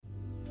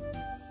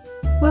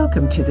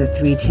Welcome to the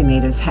Three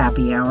Tomatoes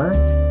Happy Hour,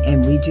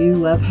 and we do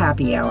love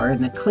happy hour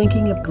and the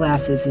clinking of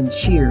glasses and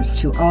cheers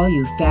to all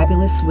you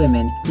fabulous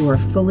women who are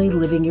fully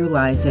living your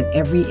lives at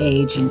every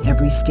age and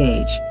every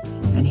stage.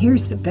 And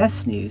here's the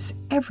best news,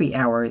 every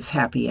hour is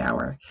happy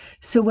hour.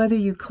 So whether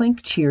you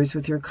clink cheers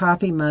with your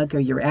coffee mug or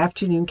your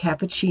afternoon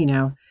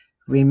cappuccino,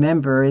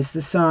 remember, as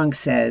the song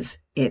says,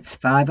 it's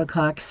 5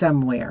 o'clock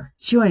somewhere.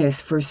 Join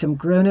us for some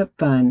grown-up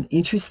fun,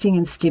 interesting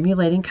and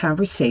stimulating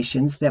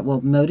conversations that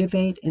will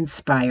motivate,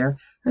 inspire,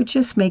 or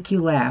just make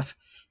you laugh.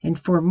 And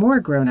for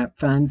more grown-up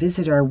fun,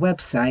 visit our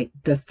website,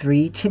 The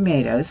Three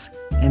Tomatoes,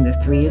 and the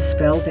three is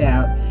spelled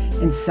out,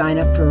 and sign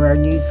up for our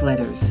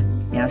newsletters.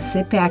 Now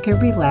sit back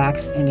and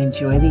relax and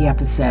enjoy the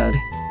episode.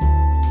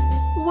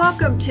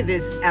 Welcome to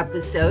this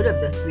episode of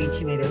the Three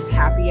Tomatoes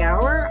Happy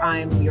Hour.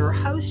 I'm your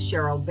host,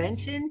 Cheryl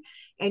Benton,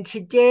 and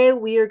today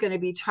we are going to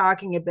be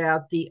talking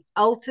about the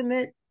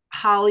ultimate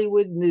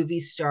Hollywood movie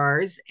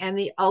stars and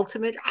the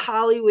ultimate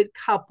Hollywood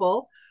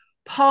couple,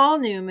 Paul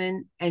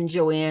Newman and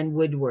Joanne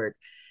Woodward.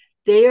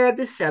 They are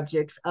the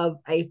subjects of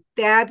a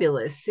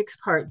fabulous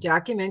 6-part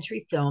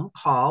documentary film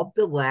called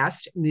The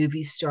Last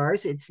Movie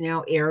Stars. It's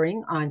now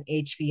airing on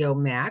HBO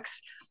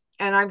Max.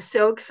 And I'm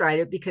so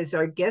excited because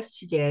our guest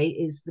today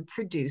is the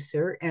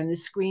producer and the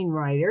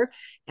screenwriter,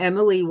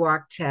 Emily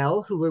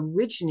Wachtel, who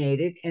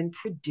originated and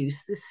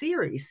produced the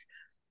series.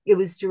 It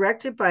was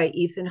directed by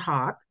Ethan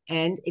Hawke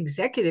and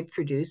executive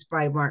produced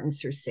by Martin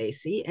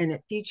Scorsese, and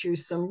it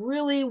features some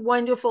really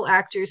wonderful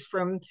actors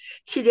from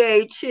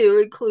today,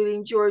 too,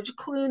 including George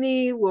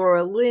Clooney,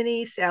 Laura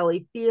Linney,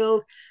 Sally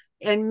Field,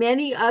 and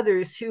many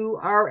others who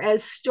are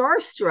as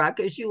starstruck,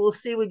 as you will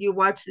see when you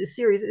watch the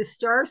series, as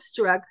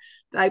starstruck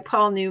by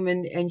Paul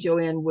Newman and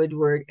Joanne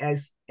Woodward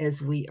as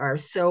we are.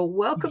 So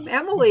welcome,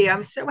 Emily.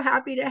 I'm so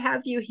happy to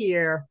have you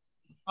here.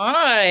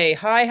 Hi.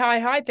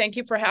 Thank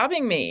you for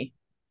having me.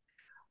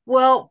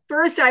 Well,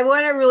 first, I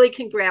want to really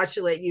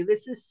congratulate you.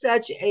 This is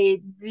such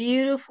a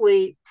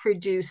beautifully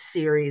produced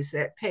series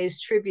that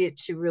pays tribute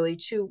to really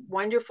two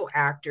wonderful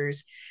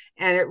actors.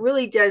 And it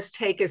really does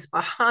take us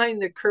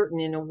behind the curtain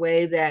in a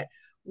way that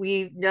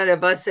none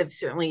of us have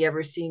certainly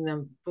ever seen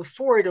them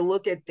before, to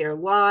look at their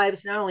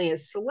lives, not only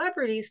as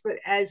celebrities, but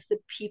as the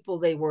people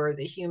they were,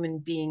 the human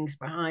beings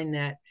behind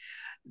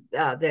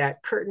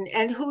that curtain,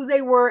 and who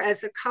they were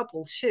as a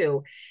couple,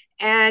 too.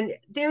 And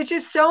there are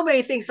just so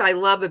many things I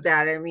love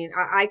about it. I mean,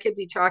 I could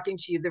be talking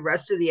to you the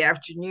rest of the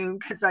afternoon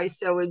because I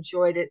so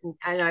enjoyed it.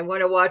 And I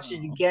want to watch it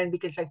Oh. again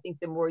because I think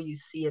the more you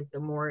see it, the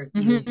more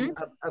you hmm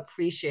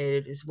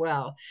appreciate it as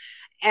well.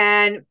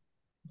 And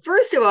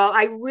first of all,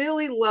 I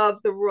really love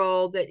the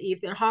role that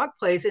Ethan Hawke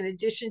plays. In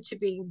addition to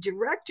being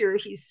director,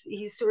 he's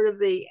sort of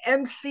the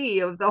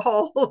MC of the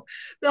whole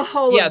the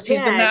whole Yes, he's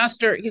the event.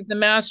 master. He's the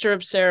master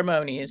of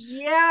ceremonies,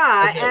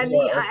 Yeah, as it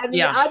were. and the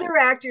Yeah. other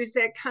actors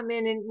that come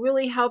in and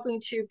really helping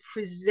to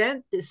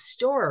present this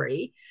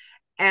story,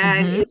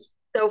 and hmm it's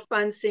so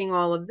fun seeing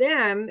all of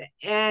them,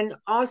 and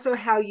also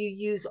how you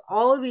use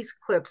all of these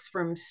clips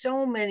from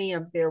so many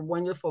of their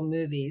wonderful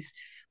movies,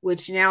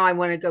 which now I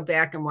want to go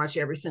back and watch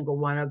every single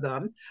one of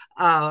them.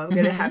 I'm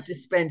going to hmm have to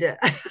spend a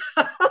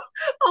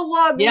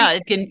long Yeah,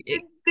 week it can.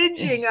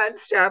 binging on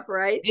stuff,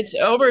 right? It's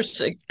over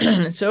six.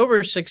 It's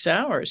over 6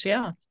 hours.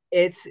 Yeah.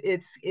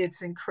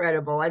 It's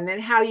incredible, and then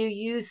how you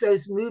use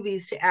those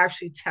movies to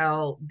actually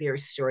tell their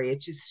story.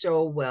 It's just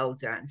so well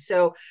done.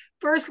 So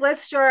first,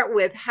 let's start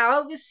with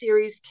how the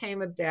series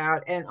came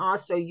about, and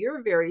also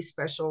your very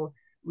special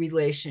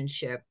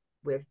relationship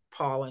with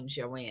Paul and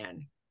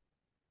Joanne.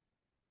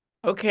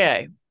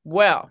 Okay.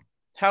 Well,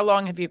 how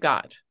long have you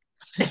got?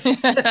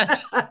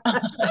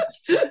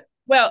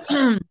 Well,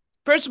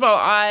 first of all,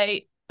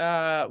 I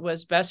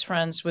was best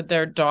friends with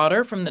their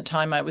daughter from the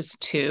time I was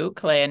two,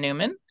 Clea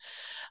Newman.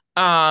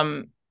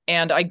 Um,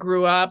 and I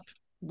grew up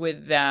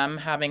with them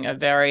having a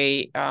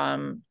very,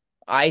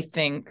 I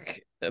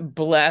think,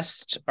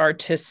 blessed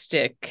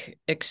artistic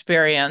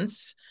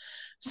experience,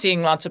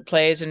 seeing lots of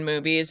plays and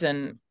movies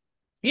and,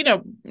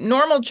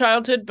 normal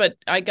childhood, but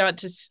I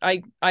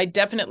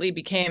definitely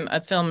became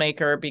a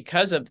filmmaker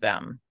because of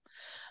them.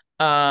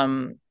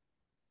 Um,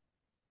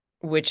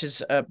 which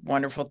is a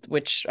wonderful,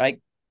 which I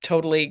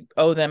totally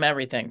owe them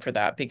everything for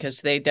that because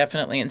they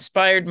definitely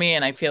inspired me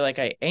and I feel like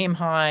I aim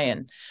high.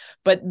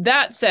 But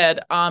that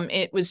said,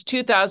 it was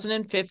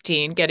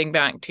 2015, getting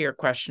back to your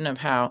question of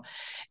how,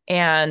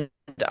 and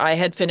I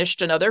had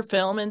finished another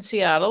film in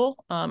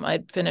Seattle.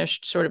 I'd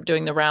finished sort of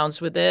doing the rounds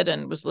with it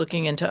and was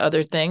looking into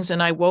other things.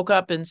 And I woke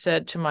up and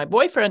said to my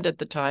boyfriend at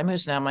the time,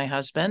 who's now my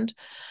husband,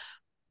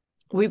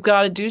 we've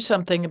got to do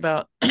something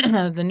about the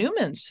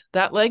Newmans.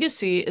 That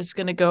legacy is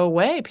going to go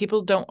away.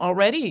 People don't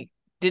already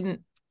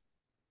didn't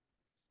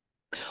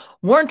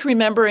weren't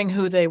remembering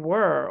who they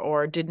were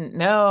or didn't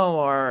know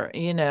or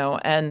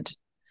and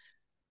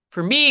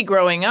for me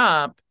growing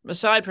up,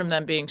 aside from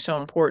them being so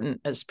important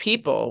as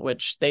people,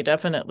 which they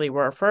definitely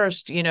were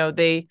first,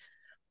 they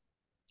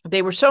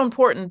were so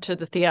important to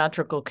the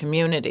theatrical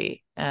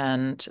community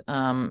and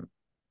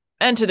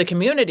and to the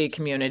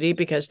community,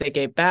 because they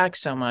gave back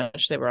so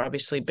much. They were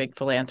obviously big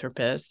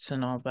philanthropists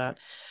and all that.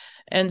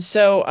 And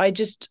so I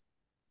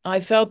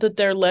felt that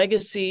their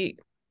legacy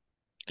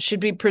should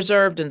be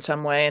preserved in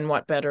some way, and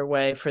what better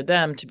way for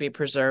them to be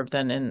preserved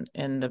than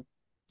in the,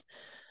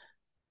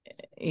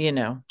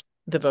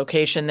 the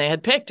vocation they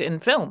had picked in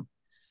film.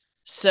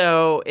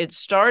 So it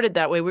started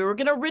that way. We were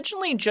going to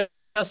originally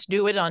just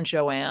do it on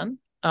Joanne,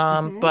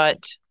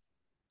 but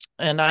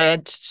and I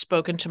had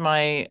spoken to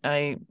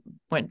I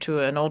went to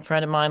an old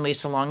friend of mine,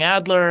 Lisa Long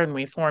Adler, and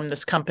we formed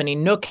this company,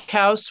 Nook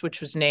House,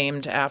 which was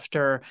named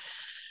after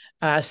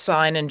a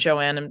sign in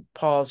Joanne and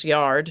Paul's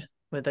yard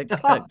with a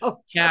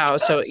cow.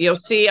 So you'll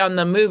see on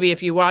the movie,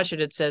 if you watch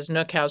it, it says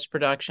Nook House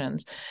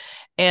Productions.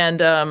 And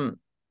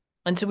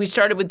so we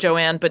started with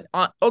Joanne, but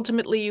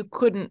ultimately you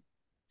couldn't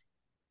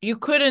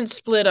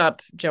split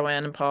up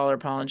Joanne and Paul, or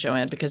Paul and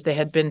Joanne, because they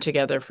had been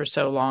together for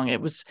so long.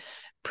 It was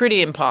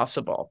pretty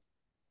impossible.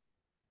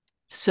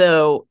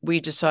 So we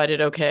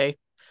decided, okay,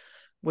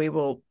 we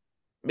will,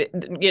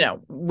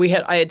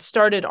 I had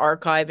started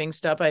archiving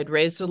stuff. I had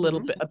raised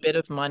a bit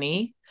of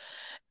money,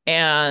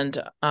 and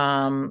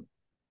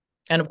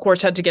of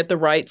course had to get the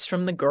rights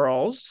from the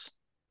girls,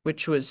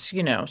 which was,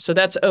 so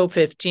that's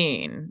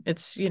 2015.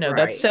 It's,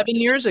 that's 7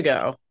 years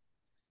ago.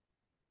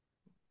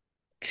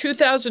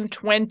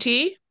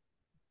 2020,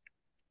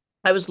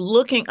 I was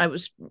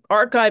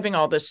archiving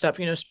all this stuff,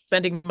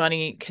 spending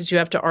money, because you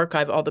have to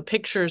archive all the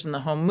pictures and the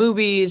home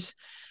movies.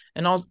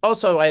 And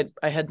also I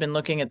had been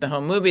looking at the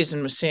home movies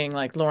and was seeing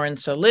like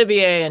Laurence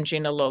Olivier and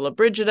Gina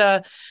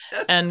Lollobrigida,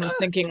 and was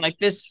thinking like,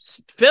 this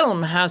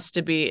film has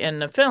to be in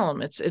the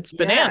film. It's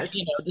bananas.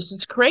 Yes. This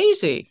is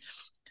crazy.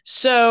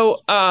 So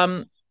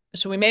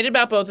we made it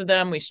about both of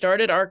them. We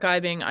started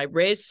archiving. I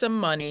raised some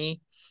money.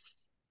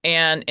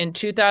 And in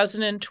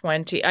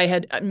 2020, I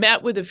had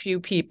met with a few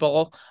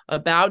people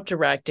about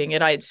directing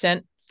it. I had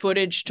sent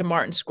footage to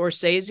Martin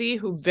Scorsese,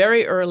 who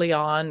very early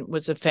on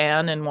was a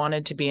fan and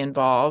wanted to be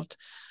involved.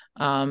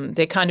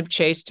 They kind of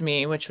chased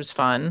me, which was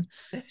fun.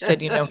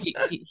 Said,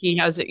 he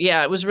has it.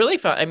 Yeah, it was really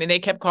fun. I mean, they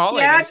kept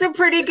calling. Yeah, it's a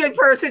pretty good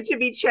person to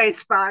be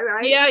chased by,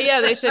 right?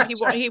 Yeah. They said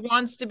he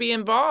wants to be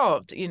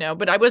involved,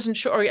 but I wasn't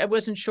sure. I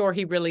wasn't sure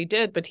he really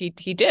did, but he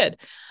did.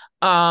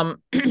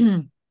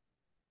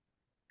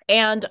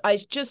 And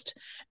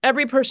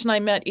every person I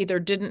met either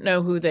didn't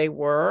know who they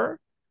were,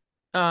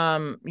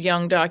 young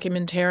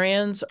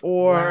documentarians,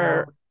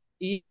 or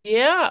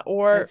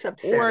or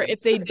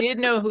if they did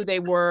know who they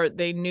were,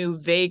 they knew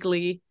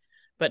vaguely,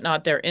 but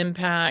not their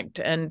impact.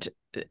 And,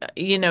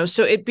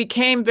 so it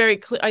became very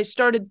clear. I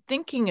started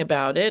thinking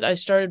about it. I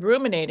started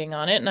ruminating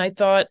on it. And I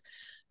thought,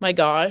 my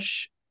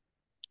gosh,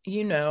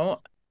 an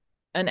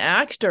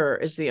actor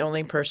is the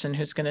only person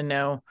who's going to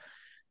know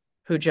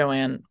who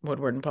Joanne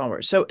Woodward and Paul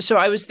were. So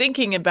I was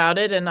thinking about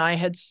it, and I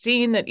had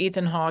seen that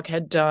Ethan Hawke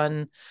had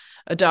done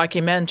a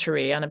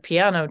documentary on a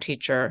piano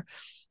teacher,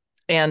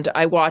 and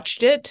I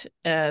watched it,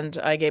 and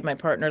I gave my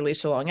partner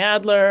Lisa Long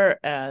Adler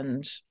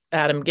and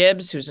Adam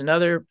Gibbs, who's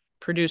another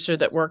producer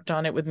that worked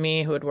on it with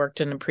me, who had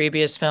worked in a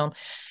previous film,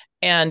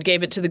 and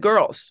gave it to the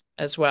girls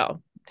as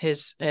well.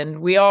 And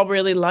we all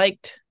really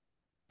liked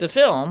the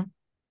film.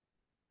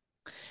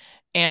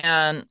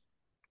 And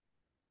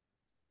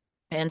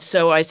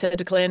so I said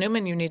to Clea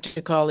Newman, you need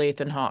to call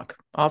Ethan Hawke.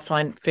 I'll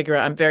figure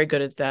out. I'm very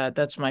good at that.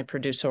 That's my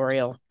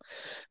producerial.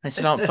 I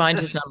said, I'll find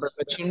his number,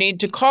 but you need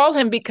to call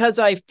him, because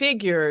I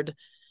figured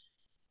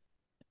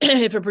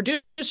if a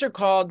producer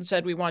called and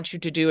said, we want you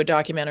to do a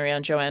documentary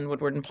on Joanne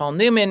Woodward and Paul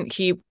Newman,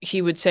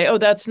 he would say, oh,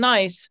 that's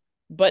nice.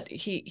 But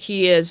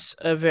he is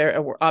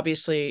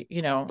obviously,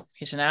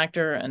 he's an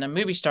actor and a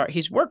movie star.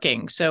 He's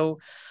working. So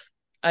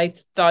I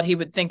thought he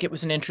would think it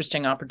was an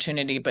interesting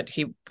opportunity, but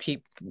he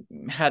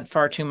had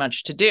far too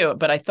much to do.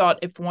 But I thought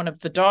if one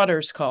of the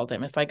daughters called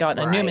him, if I got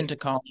a Newman to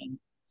call him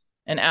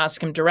and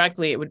ask him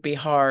directly, it would be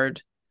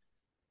hard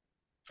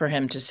for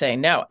him to say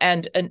no.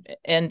 And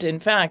in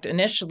fact,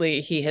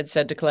 initially he had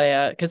said to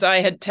Clea, because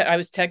I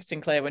was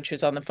texting Clea when she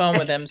was on the phone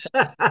with him, so,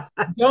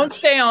 don't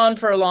stay on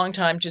for a long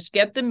time. Just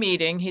get the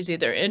meeting. He's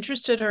either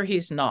interested or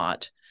he's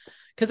not.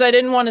 Because I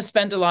didn't want to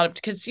spend a lot of,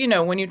 because,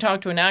 when you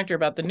talk to an actor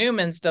about the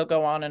Newmans, they'll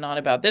go on and on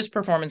about this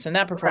performance and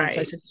that performance.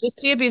 I said, just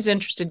see if he's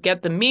interested,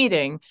 get the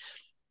meeting,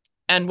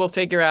 and we'll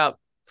figure out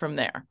from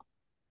there.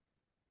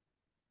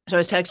 So I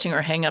was texting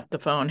her, hang up the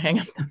phone,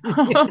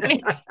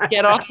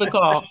 get off the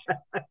call.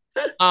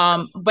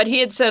 But he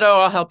had said,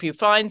 oh, I'll help you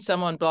find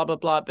someone, blah, blah,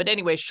 blah. But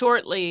anyway,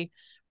 shortly,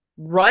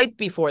 right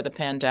before the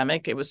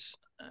pandemic, it was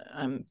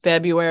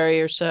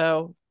February or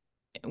so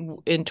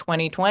in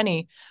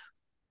 2020,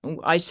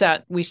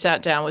 we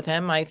sat down with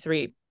him,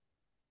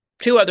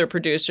 two other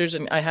producers,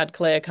 and I had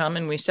Clea come,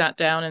 and we sat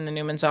down in the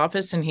Newman's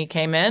office, and he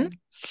came in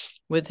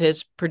with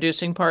his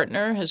producing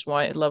partner, his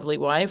lovely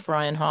wife,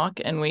 Ryan Hawke,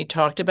 and we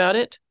talked about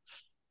it.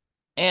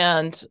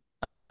 And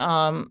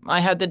I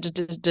had the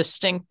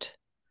distinct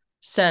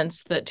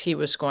sense that he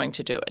was going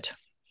to do it.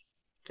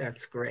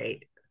 That's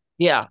great.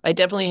 Yeah, I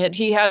definitely had.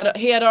 He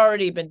had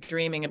already been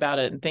dreaming about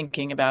it and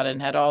thinking about it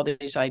and had all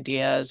these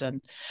ideas,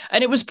 and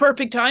it was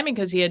perfect timing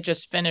because he had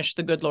just finished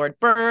The Good Lord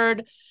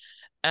Bird,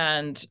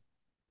 and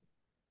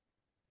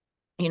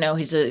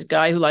he's a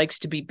guy who likes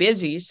to be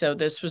busy, so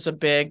this was a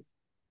big,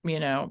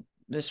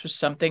 this was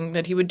something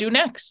that he would do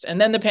next. And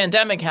then the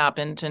pandemic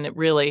happened, and it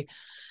really,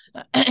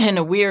 in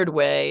a weird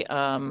way,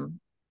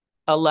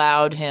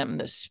 allowed him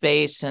the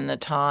space and the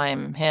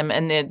time. Him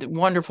and the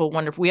wonderful,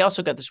 wonderful. We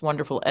also got this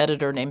wonderful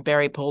editor named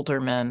Barry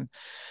Polterman,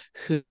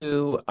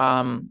 who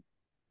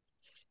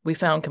we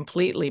found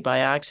completely by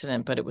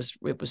accident, but it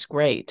was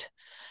great.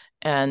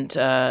 And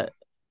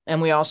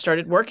we all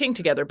started working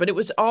together, but it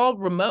was all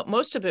remote.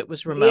 Most of it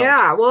was remote.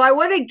 Yeah, well, I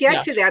want to get Yeah.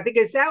 to that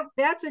because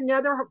that's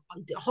another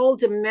whole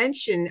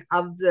dimension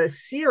of the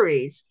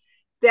series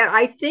that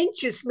I think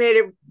just made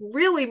it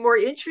really more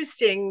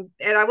interesting.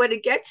 And I want to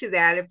get to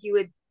that if you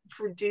had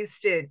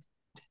produced it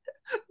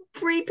Yeah.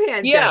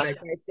 pre-pandemic,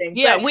 I think.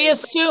 Yeah. We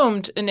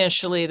assumed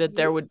initially that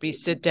there would be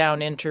sit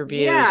down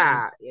interviews,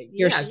 yeah,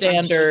 your yes,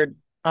 standard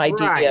right,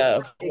 idea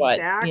of what,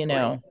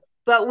 exactly.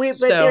 But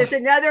So there's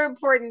another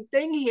important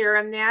thing here,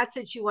 and that's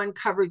that you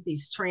uncovered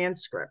these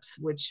transcripts,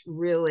 which I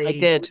really,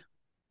 did.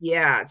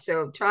 yeah.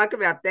 So talk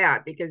about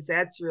that because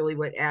that's really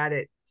what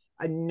added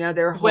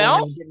another whole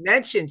Well, new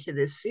dimension to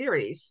this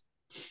series.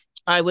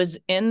 I was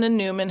in the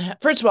Newman.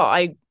 First of all,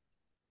 I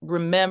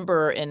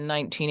remember in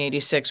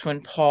 1986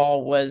 when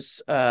Paul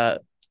was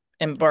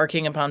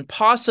embarking upon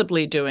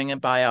possibly doing a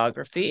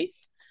biography.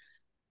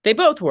 They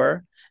both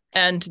were.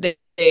 And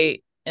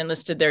they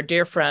enlisted their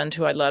dear friend,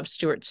 who I love,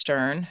 Stuart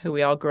Stern, who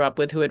we all grew up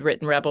with, who had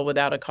written Rebel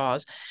Without a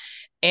Cause.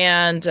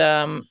 And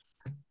so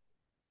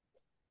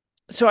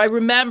I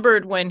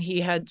remembered when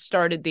he had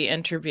started the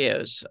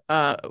interviews.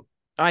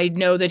 I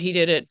know that he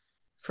did it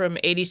from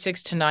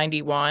 86 to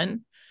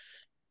 91,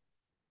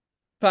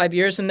 5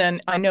 years. And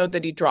then I know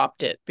that he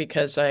dropped it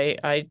because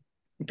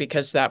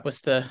because that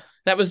was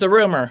the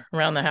rumor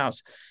around the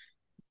house.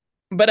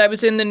 But I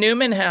was in the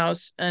Newman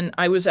house, and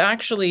I was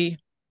actually,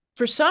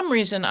 for some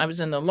reason, I was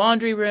in the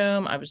laundry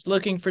room. I was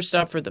looking for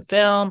stuff for the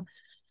film,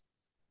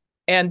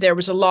 and there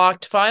was a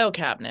locked file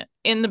cabinet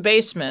in the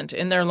basement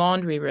in their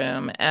laundry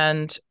room.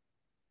 And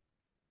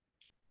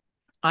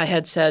I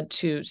had said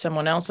to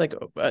someone else, like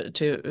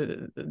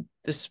to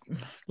this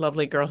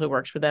lovely girl who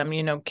works with them,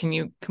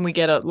 can we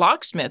get a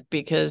locksmith,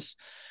 because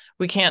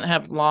we can't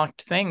have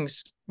locked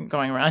things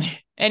going around.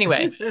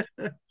 Anyway,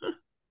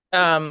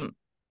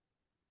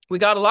 we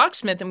got a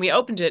locksmith and we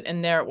opened it,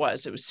 and there it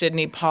was. It was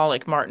Sidney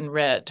Pollack, Martin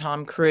Ritt,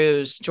 Tom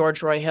Cruise,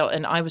 George Roy Hill.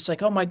 And I was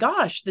like, oh my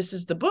gosh, this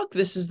is the book.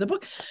 This is the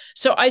book.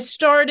 So I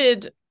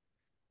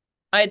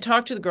had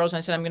talked to the girls and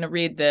I said, I'm going to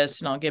read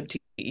this and I'll give to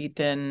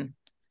Ethan.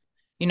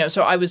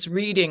 So I was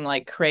reading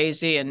like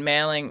crazy and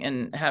mailing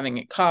and having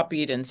it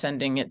copied and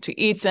sending it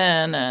to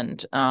Ethan.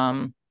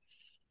 And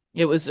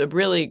it was a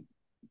really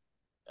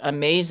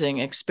amazing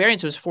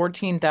experience. It was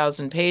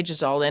 14,000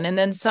 pages all in. And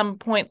then some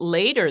point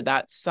later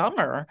that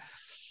summer,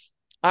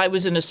 I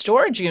was in a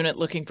storage unit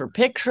looking for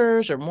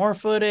pictures or more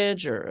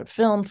footage or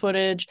film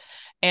footage.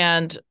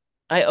 And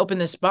I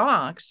opened this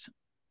box.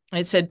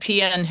 It said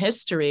PN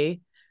History,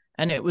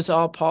 and it was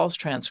all Paul's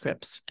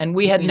transcripts. And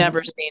we had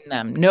never seen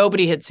them.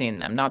 Nobody had seen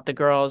them, not the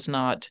girls,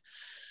 not.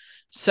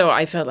 So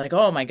I felt like,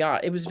 oh my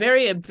God, it was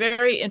a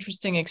very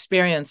interesting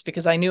experience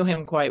because I knew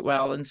him quite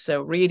well. And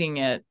so reading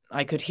it,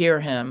 I could hear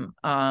him.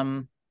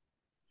 And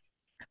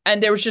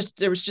there was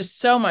just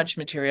so much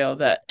material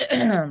that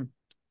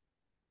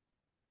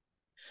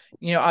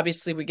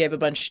obviously we gave a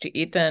bunch to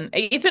Ethan.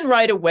 Ethan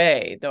right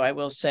away, though, I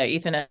will say,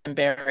 Ethan and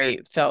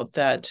Barry felt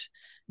that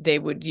they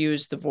would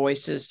use the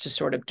voices to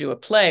sort of do a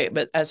play.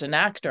 But as an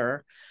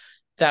actor,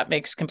 that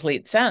makes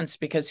complete sense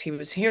because he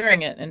was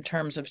hearing it in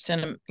terms of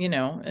cinema,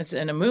 as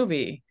in a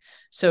movie.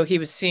 So he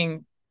was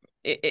seeing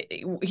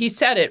he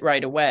said it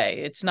right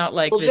away. It's not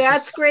like Well, this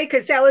that's is great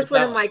because that was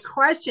one of developed. my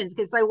questions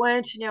because I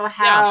wanted to know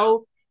Yeah.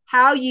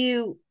 how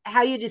you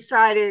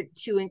decided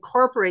to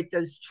incorporate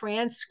those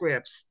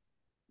transcripts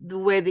the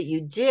way that you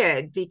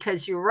did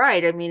because you're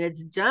right. I mean,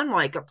 it's done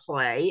like a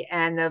play,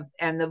 and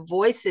the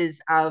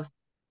voices of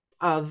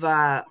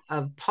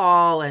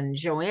Paul and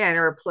Joanne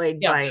are played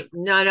Yeah. by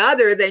none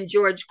other than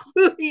George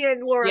Clooney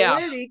and Laura Yeah.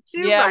 Linney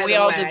too. Yeah. By We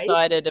the all way,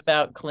 decided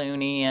about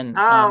Clooney and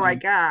oh my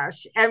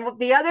gosh! And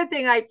the other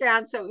thing I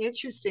found so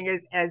interesting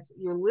is as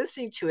you're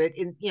listening to it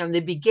in the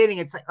beginning,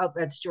 it's like, oh,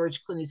 that's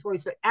George Clooney's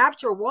voice, but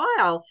after a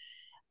while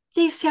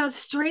they sound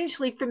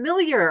strangely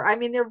familiar. I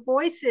mean, their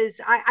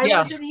voices, I yeah.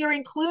 wasn't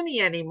hearing Clooney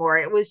anymore.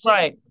 It was just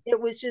Right.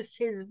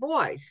 his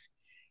voice,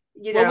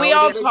 Well, we and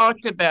all it,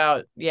 talked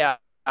about,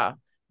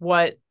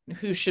 what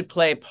who should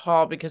play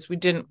Paul because we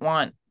didn't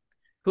want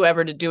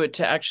whoever to do it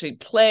to actually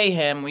play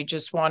him. We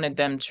just wanted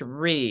them to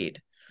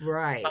read.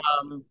 right.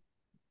 Um,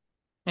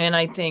 and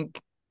I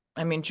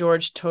mean,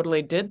 George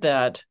totally did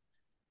that.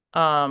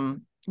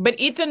 But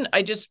Ethan,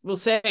 I just will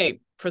say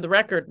for the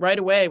record, right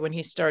away when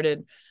he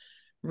started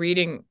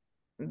reading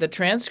the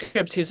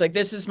transcripts, he was like,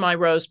 "This is my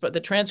rosebud.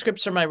 The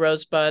transcripts are my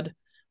rosebud.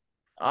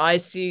 I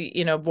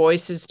see,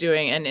 Voices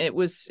doing, and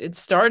it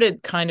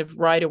started kind of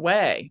right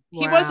away.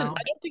 Wow.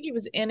 I don't think he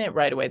was in it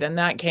right away. Then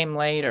that came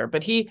later,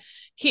 but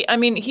I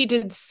mean, he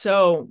did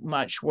so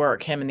much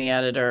work, him and the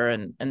editor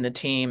and the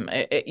team.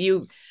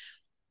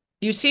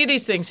 You see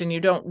these things and you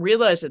don't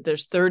realize that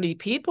there's 30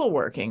 people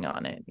working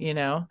on it,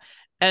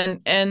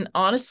 and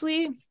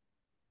honestly,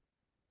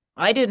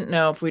 I didn't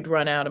know if we'd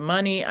run out of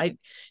money.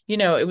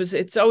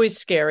 It's always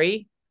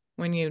scary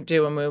when you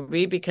do a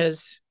movie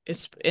because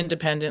it's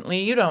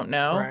independently, you don't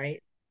know,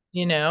 Right.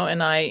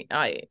 and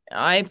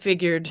I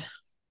figured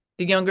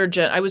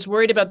I was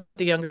worried about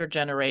the younger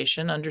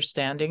generation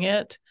understanding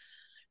it.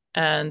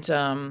 And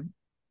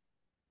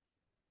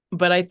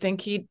but I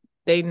think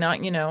they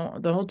not,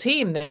 the whole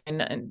team,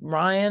 and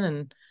Ryan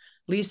and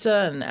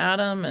Lisa and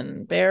Adam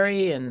and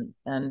Barry and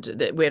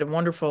we had a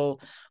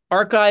wonderful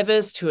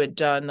archivist who had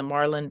done the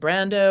Marlon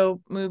Brando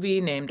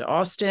movie named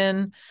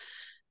Austin,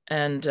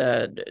 and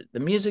the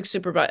music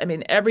supervisor. I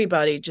mean,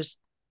 everybody just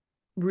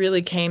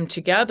really came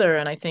together,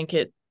 and I think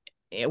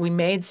we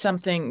made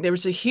something. There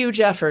was a huge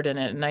effort in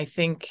it, and I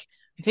think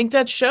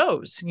that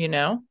shows.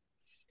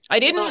 I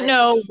didn't Well,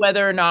 know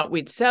whether or not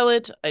we'd sell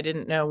it. I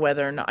didn't know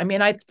whether or not. I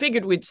mean, I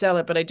figured we'd sell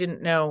it, but I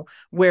didn't know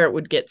where it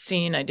would get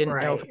seen. I didn't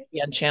know if right. it'd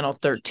be on Channel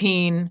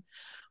 13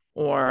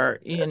 or,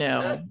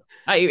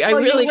 I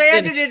Well, you really did.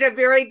 landed in a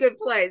very good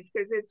place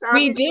because it's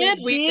obviously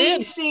We being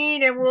did.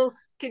 seen and will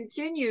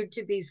continue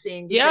to be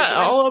seen because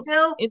Yeah, all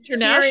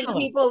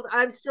internationally.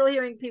 I'm still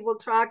hearing people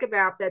talk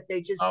about that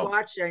they just Oh,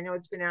 watched it. I know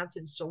it's been out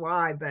since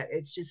July, but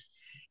it's just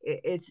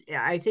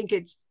I think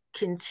it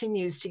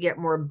continues to get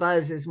more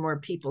buzz as more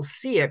people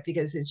see it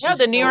because it's yeah, the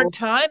just New York so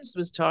Times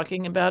was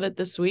talking about it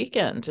this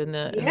weekend in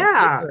the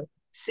yeah. paper.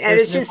 And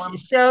There's it's no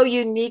just so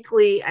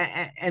uniquely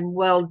and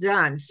well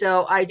done.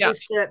 So I Yeah.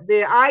 just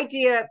the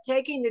idea of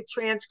taking the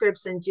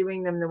transcripts and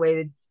doing them the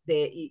way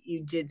that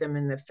you did them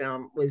in the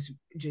film was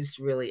just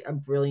really a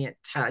brilliant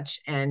touch.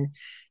 And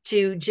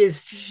to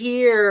just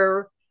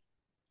hear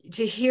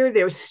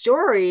their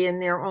story in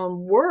their own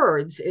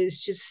words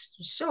is just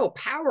so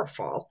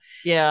powerful.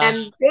 Yeah.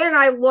 And then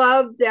I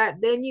love that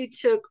then you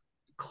took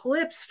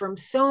clips from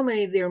so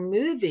many of their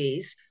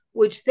movies,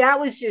 which that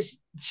was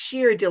just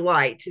sheer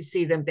delight to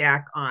see them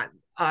back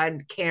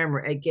on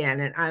camera again.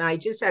 And I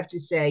just have to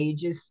say, you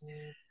just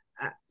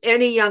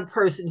any young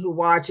person who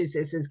watches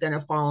this is going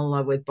to fall in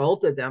love with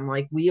both of them,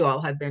 like we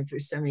all have been for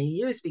so many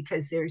years,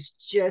 because there's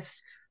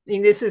just, I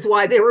mean, this is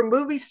why they were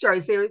movie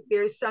stars.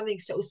 There's something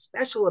so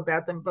special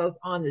about them both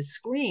on the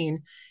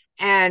screen.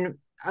 And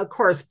of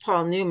course,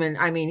 Paul Newman,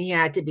 I mean, he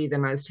had to be the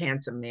most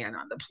handsome man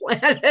on the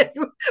planet,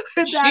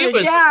 without She a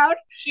was doubt.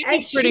 she And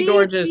was pretty she's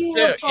gorgeous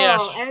too. Yeah.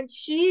 beautiful. And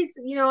she's,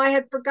 I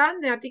had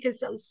forgotten that because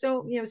so,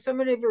 so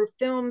many of her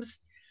films,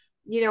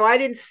 I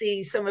didn't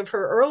see some of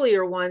her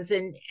earlier ones,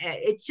 and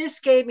it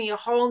just gave me a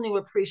whole new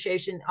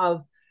appreciation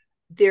of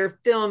their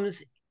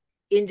films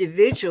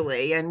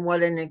individually and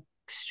what an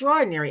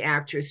extraordinary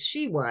actress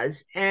she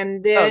was.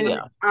 Oh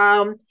yeah.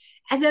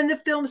 And then the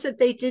films that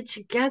they did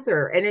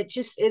together. And it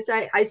just, as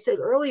I said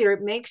earlier,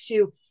 it makes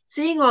you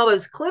seeing all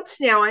those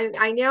clips now.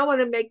 I now want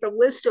to make the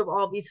list of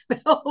all these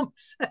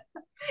films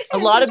A and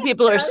lot of just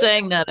people are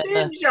saying that in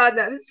the binge on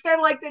them.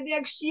 Spend like the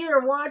next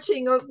year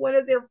watching one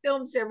of their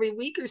films every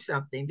week or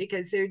something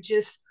because they're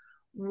just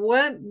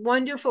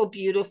wonderful,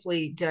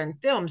 beautifully done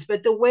films.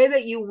 But the way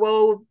that you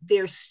wove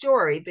their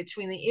story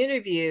between the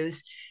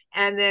interviews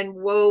and then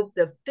wove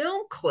the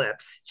film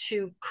clips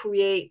to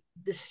create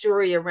the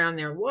story around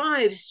their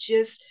lives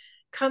just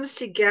comes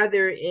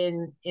together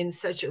in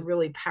such a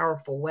really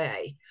powerful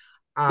way.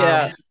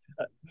 yeah.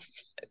 Um,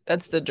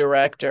 That's the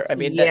director. I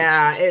mean, that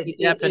yeah, he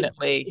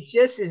definitely. it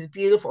just is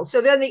beautiful.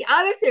 So then the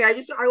other thing, I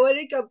want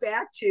to go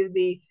back to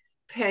the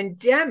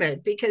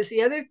pandemic because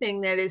the other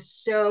thing that is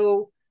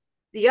so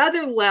the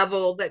other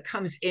level that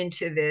comes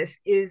into this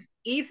is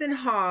Ethan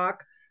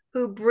Hawke,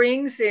 who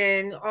brings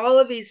in all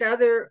of these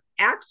other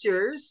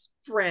actors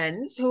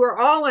friends who are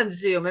all on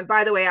Zoom. And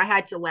by the way, I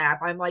had to laugh.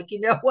 I'm like, you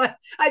know what,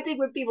 I think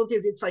when people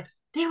do, it's like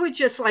they were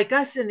just like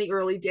us in the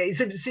early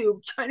days of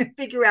Zoom, trying to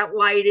figure out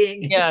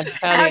lighting, Yeah,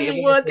 how cutting. you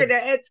It was look, and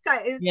it's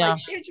yeah.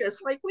 like they're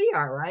just like we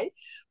are, right?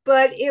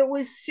 But it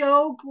was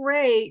so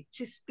great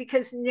just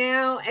because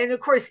now, and of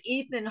course,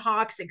 Ethan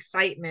Hawke's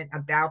excitement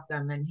about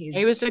them and He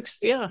his was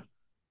yeah.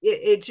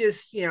 it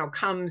just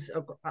comes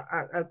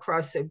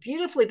across so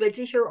beautifully. But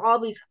to hear all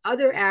these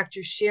other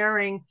actors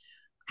sharing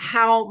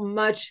how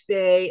much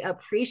they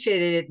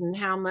appreciated it and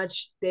how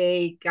much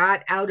they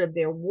got out of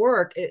their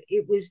work,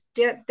 it was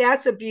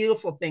that's a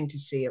beautiful thing to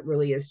see. It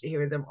really is, to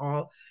hear them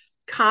all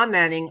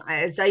commenting.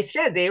 As I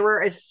said, they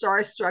were as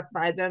starstruck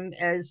by them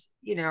as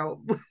Yeah.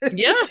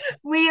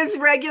 we as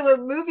regular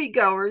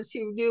moviegoers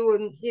who knew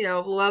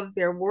and loved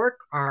their work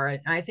are.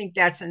 And I think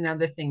that's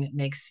another thing that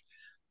makes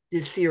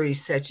this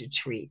series such a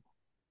treat.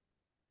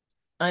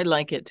 I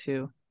like it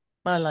too.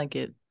 I like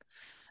it.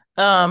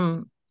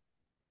 Um,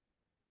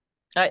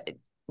 I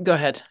Go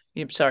ahead.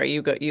 You sorry,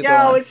 you go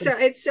No, on.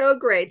 it's so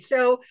great.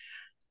 So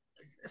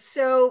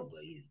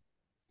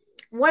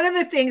one of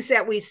the things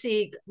that we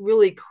see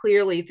really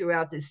clearly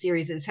throughout this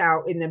series is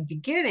how in the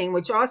beginning,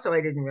 which also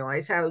I didn't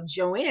realize, how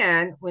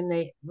Joanne, when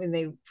they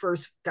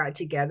first got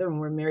together and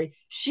were married,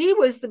 she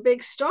was the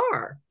big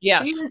star.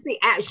 Yes.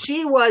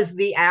 She was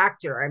the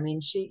actor. I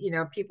mean,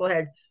 people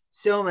had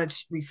so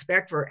much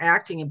respect for her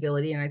acting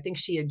ability, and I think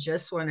she had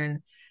just won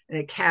an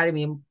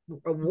Academy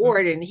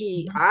Award, and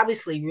he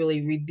obviously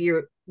really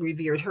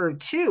revered her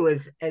too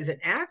as an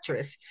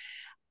actress.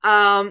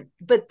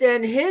 But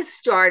then his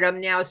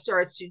stardom now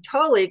starts to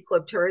totally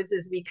eclipse hers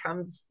as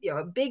becomes,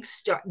 a big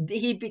star.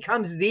 He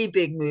becomes the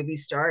big movie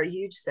star, a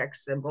huge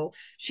sex symbol.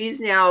 She's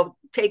now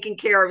taking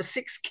care of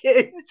 6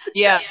 kids.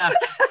 Yeah.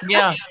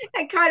 Yeah.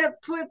 And kind of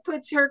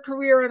puts her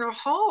career on a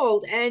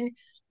hold. And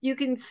you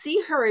can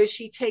see her as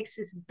she takes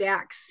this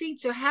back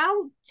seat. So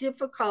how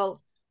difficult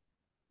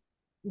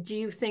do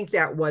you think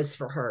that was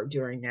for her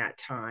during that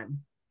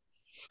time?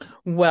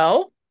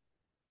 Well,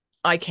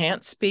 I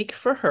can't speak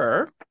for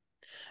her,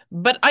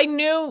 but I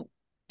knew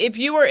if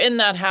you were in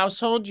that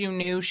household, you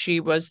knew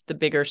she was the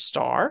bigger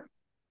star.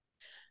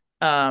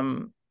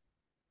 Not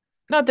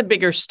the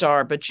bigger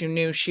star, but you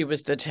knew she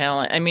was the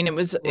talent. I mean, it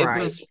was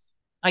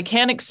I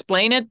can't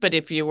explain it, but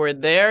if you were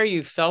there,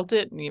 you felt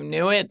it and you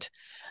knew it.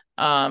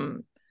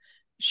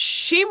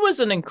 She was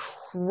an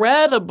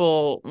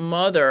incredible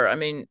mother. I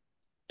mean,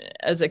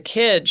 as a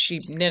kid, she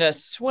knit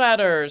us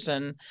sweaters,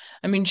 and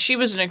I mean, she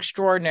was an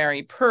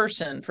extraordinary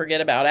person. Forget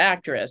about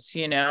actress,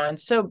 and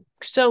so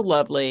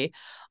lovely.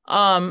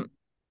 I'm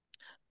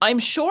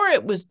sure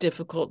it was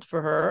difficult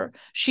for her.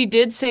 She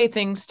did say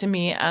things to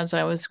me as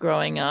I was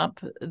growing up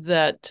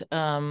that,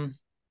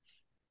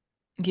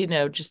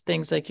 just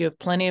things like you have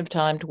plenty of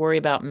time to worry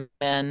about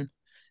men.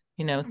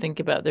 Think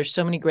about there's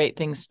so many great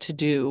things to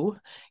do.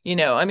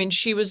 I mean,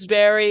 she was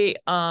very,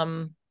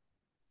 I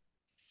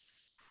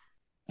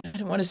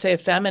don't want to say a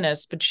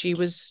feminist, but she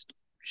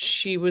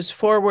was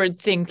forward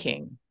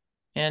thinking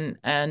and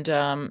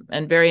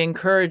very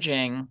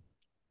encouraging.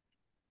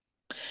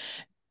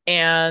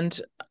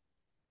 And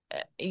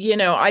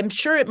I'm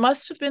sure it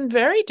must have been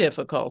very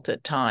difficult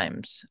at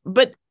times,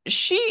 but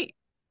she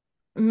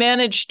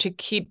managed to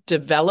keep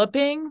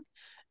developing,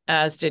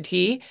 as did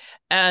he.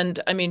 And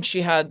I mean,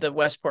 she had the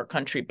Westport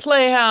Country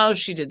Playhouse.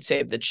 She did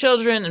Save the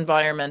Children,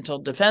 environmental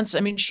defense.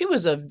 I mean, she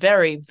was a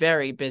very,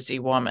 very busy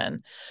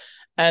woman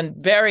and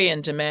very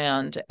in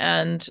demand.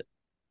 And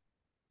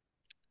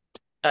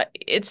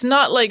it's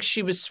not like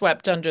she was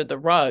swept under the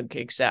rug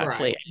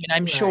exactly. Right. I mean,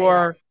 I'm Right.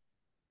 sure,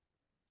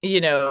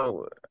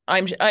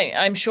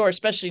 I'm sure,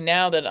 especially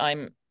now that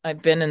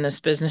I've been in this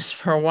business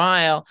for a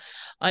while,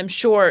 I'm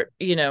sure,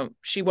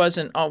 she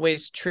wasn't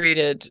always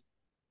treated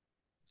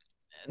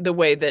the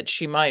way that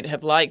she might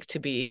have liked to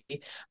be,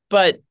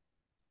 but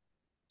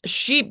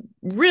she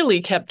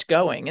really kept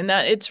going. And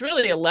that it's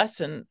really a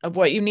lesson of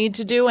what you need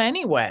to do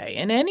anyway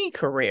in any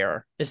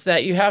career, is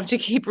that you have to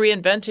keep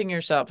reinventing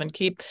yourself and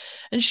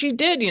she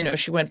did.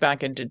 She went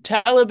back and did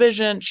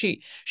television.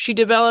 She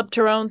developed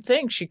her own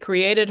thing. She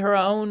created her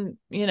own,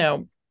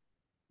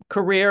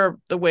 career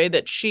the way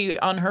that she,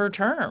 on her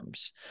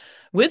terms,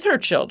 with her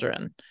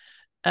children.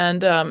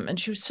 And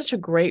she was such a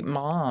great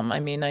mom. I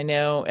mean, I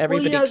know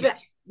everybody. Well,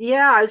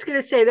 yeah, I was going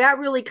to say that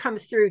really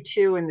comes through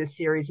too in the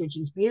series, which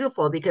is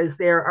beautiful because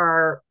there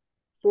are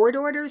 5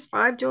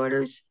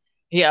 daughters.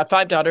 Yeah,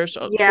 5 daughters.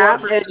 Yeah,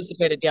 4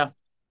 participated. Yeah.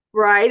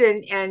 right,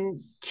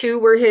 and two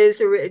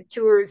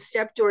were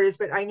stepdaughters,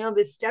 but I know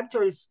the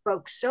stepdaughters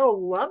spoke so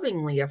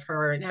lovingly of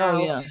her and Oh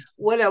how yeah.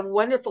 what a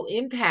wonderful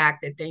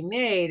impact that they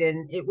made,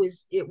 and it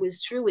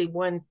was truly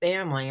one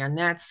family, and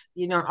that's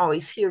you don't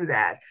always hear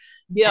that,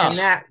 Yeah. and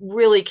that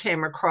really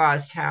came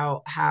across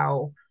how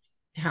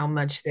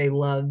much they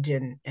loved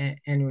and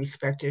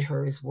respected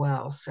her as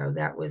well. So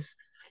that was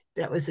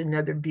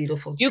another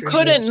beautiful You tribute.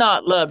 couldn't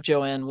not love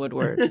Joanne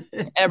Woodward.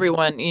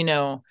 Everyone,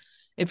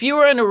 if you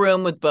were in a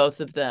room with both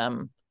of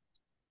them,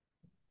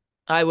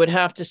 I would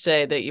have to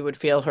say that you would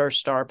feel her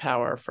star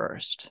power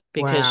first,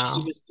 because she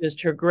Wow. was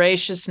just, her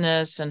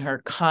graciousness and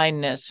her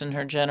kindness and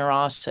her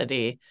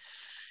generosity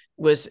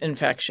was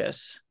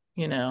infectious.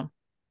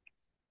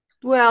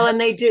 Well, and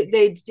they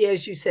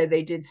as you said,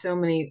 they did so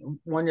many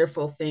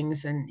wonderful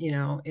things, and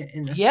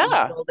in the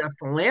Yeah. world of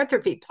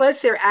philanthropy,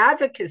 plus their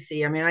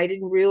advocacy. I mean, I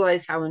didn't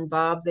realize how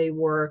involved they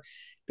were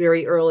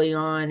very early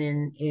on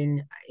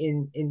in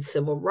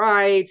civil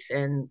rights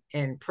and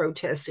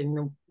protesting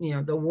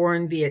the war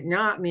in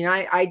Vietnam. I mean,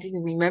 I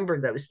didn't remember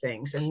those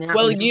things, and that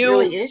Well, was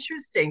really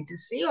interesting to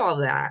see all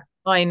that.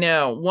 I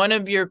know. One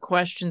of your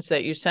questions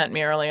that you sent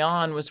me early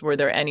on was, were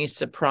there any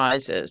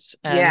surprises?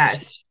 And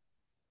Yes.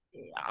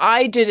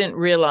 I didn't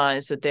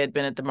realize that they had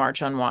been at the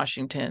March on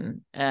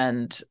Washington.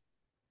 And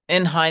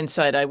in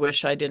hindsight, I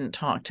wish I didn't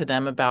talk to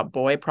them about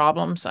boy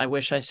problems. I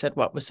wish I said,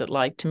 what was it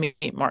like to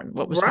meet Martin?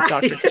 What was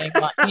Dr. King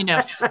like?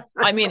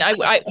 I mean,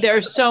 there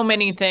are so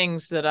many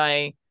things that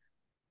I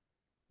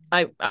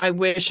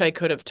wish I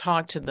could have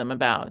talked to them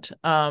about.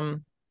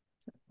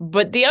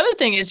 But the other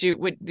thing is,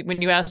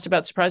 when you asked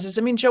about surprises,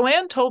 I mean,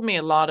 Joanne told me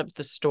a lot of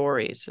the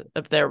stories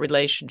of their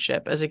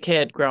relationship as a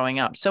kid growing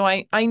up. So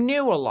I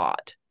knew a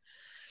lot.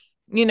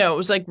 it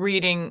was like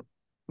reading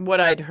what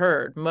I'd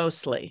heard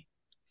mostly,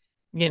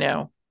 you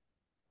know.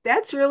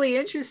 That's really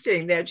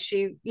interesting that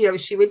she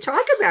would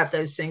talk about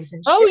those things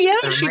and Oh share yeah,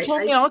 them. she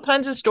told me all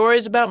kinds of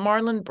stories about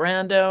Marlon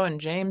Brando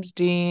and James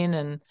Dean,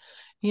 and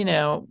you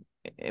know,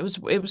 it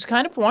was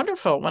kind of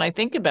wonderful when I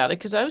think about it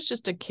because I was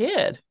just a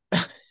kid.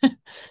 But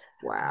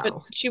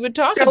Wow. she would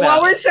talk So what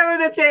about were it. some of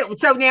the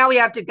things? So now we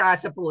have to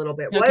gossip a little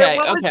bit. What Okay,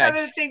 what were some okay.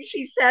 of the things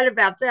she said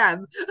about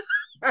them?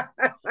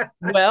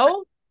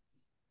 Well,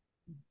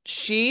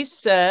 she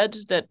said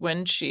that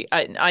when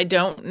I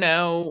don't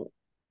know,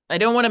 I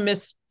don't want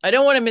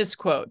to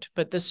misquote,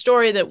 but the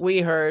story that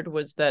we heard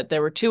was that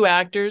there were two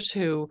actors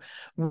who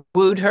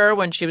wooed her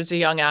when she was a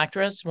young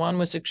actress. One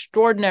was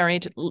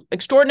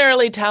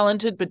extraordinarily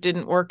talented but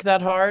didn't work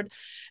that hard,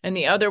 and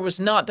the other was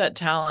not that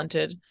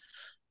talented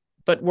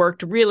but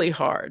worked really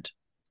hard.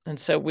 And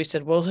so we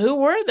said, well, who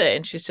were they?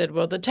 And she said,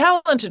 well, the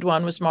talented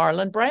one was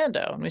Marlon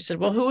Brando. And we said,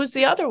 well, who was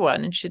the other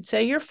one? And she'd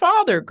say, your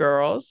father,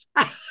 girls.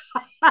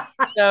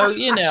 So,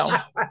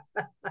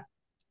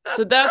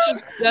 so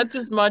that's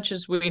as much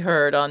as we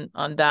heard on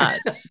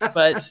that.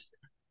 But,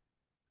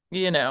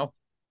 you know,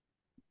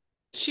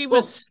 she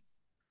Well, was,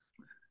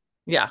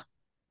 yeah,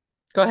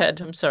 go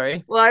ahead. I'm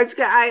sorry. well,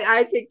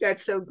 I think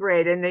that's so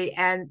great, and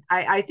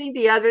I think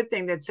the other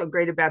thing that's so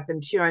great about them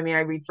too. I mean,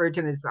 I refer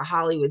to them as the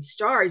Hollywood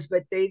stars,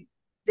 but they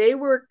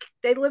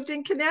lived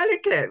in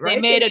Connecticut, They right?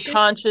 They made a should,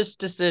 conscious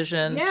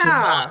decision to not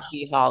yeah.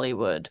 be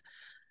Hollywood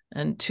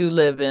and to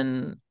live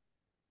in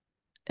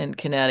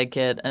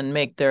Connecticut and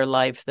make their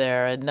life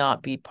there and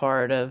not be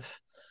part of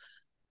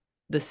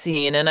the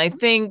scene. And I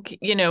think,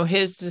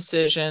 his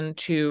decision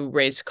to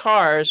race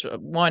cars,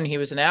 one, he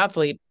was an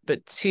athlete,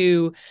 but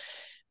two,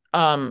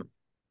 um,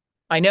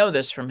 I know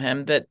this from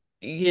him that,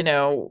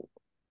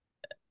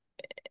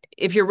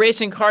 if you're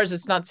racing cars,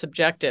 it's not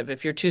subjective.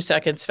 If you're 2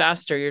 seconds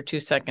faster, you're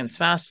 2 seconds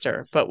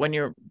faster. But when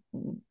you're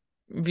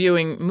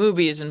viewing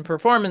movies and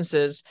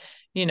performances,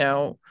 you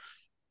know,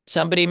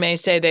 somebody may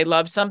say they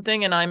love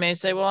something and I may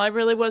say, well, I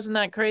really wasn't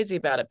that crazy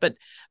about it. But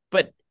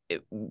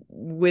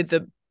with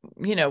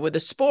the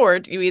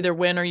sport, you either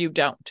win or you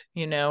don't,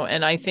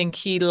 and I think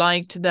he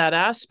liked that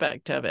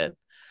aspect of it.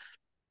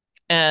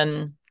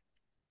 And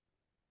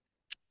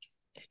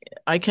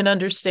I can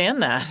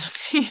understand that,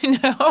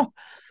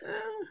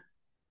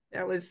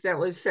 That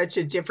was such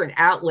a different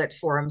outlet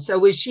for him. So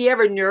was she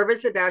ever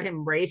nervous about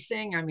him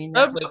racing? I mean,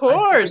 Of that would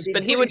course, be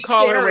but he pretty would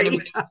call her when he scary.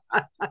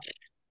 was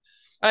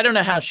I don't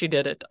know how she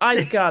did it.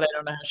 God, I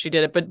don't know how she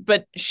did it,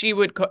 but she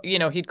would,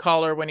 he'd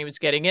call her when he was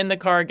getting in the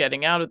car,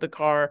 getting out of the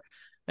car.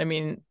 I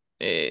mean,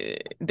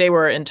 they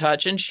were in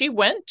touch, and she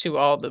went to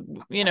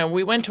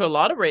we went to a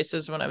lot of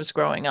races when I was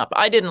growing up.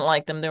 I didn't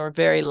like them; they were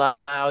very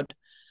loud,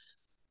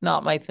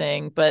 not my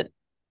thing. But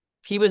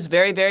he was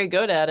very, very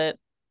good at it,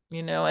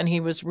 and he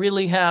was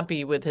really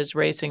happy with his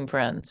racing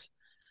friends.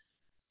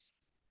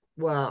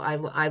 Well,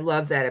 I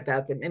love that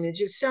about them. I mean,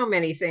 just so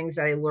many things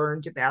I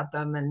learned about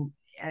them, and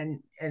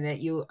that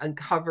you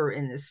uncover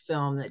in this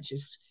film that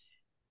just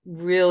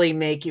really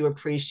make you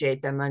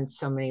appreciate them on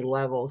so many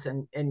levels.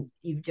 And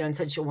you've done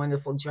such a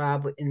wonderful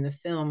job in the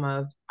film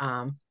of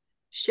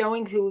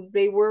showing who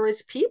they were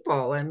as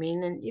people. I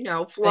mean, and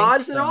Thank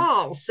flaws and you.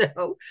 all.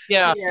 So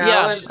Yeah,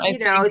 yeah. and I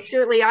think,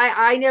 certainly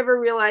I never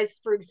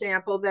realized, for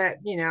example, that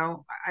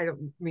I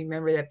don't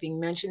remember that being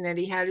mentioned, that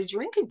he had a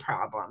drinking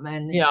problem.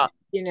 And yeah,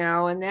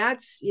 and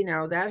that's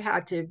that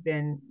had to have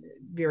been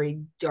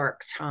very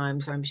dark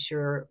times, I'm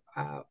sure,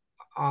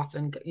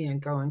 often,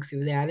 going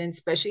through that, and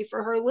especially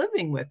for her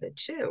living with it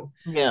too.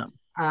 yeah.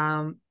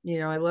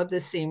 I love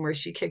this scene where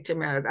she kicked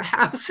him out of the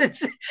house,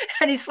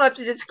 and he slept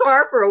in his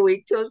car for a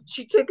week till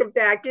she took him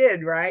back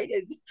in, right?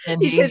 And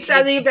And he said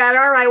something about,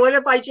 all right, what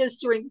if I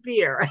just drink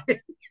beer?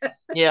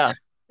 yeah.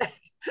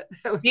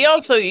 That He was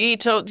also he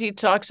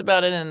talks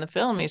about it in the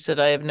film. He said,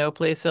 "I have no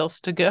place else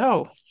to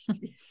go.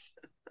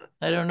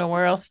 I don't know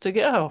where else to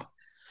go."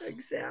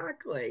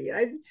 exactly.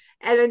 And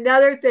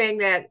another thing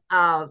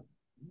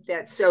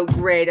that's so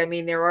great. I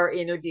mean, there are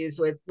interviews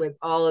with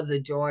all of the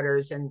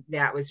daughters, and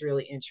that was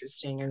really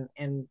interesting.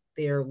 And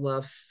their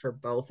love for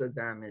both of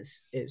them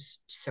is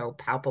so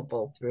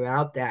palpable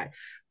throughout that.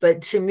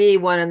 But to me,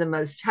 one of the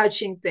most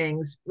touching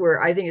things,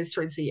 where I think it's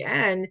towards the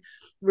end,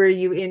 where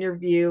you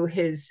interview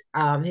his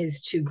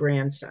two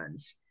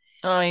grandsons.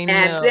 I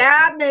And know.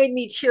 that made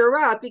me tear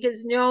up,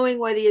 because knowing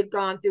what he had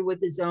gone through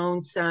with his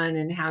own son,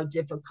 and how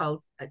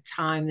difficult a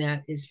time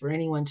that is for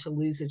anyone to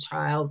lose a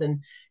child.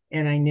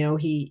 And I know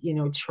he,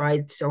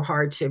 tried so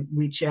hard to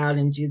reach out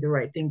and do the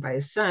right thing by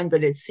his son,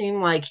 but it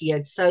seemed like he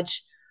had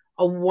such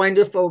a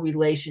wonderful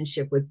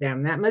relationship with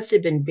them. That must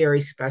have been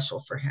very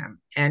special for him.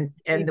 And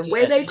He the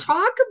way they did.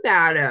 talk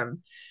about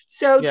him.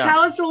 So Yeah.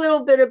 tell us a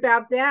little bit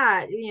about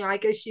that. I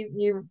guess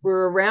you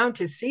were around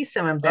to see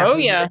some of that Oh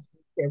yeah.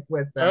 relationship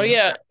with Oh them.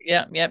 yeah.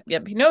 Yeah. Yep.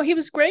 Yep. He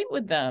was great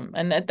with them.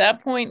 And at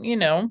that point,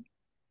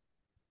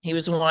 he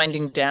was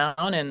winding down.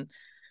 And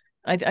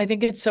I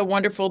think it's so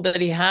wonderful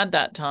that he had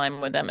that time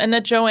with them and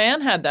that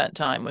Joanne had that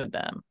time with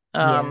them.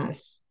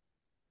 Yes.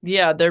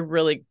 Yeah, they're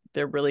really,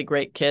 they're really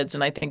great kids,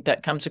 and I think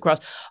that comes across.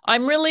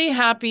 I'm really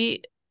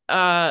happy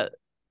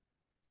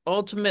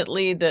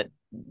ultimately that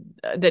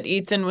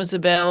Ethan was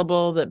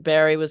available, that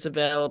Barry was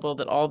available,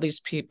 that all these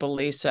people,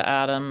 Lisa,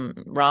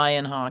 Adam,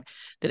 Ryan Hawk,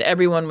 that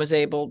everyone was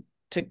able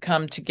to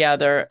come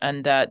together,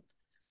 and that,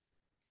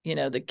 you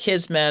know, the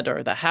kismet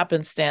or the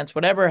happenstance,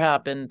 whatever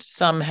happened,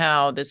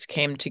 somehow this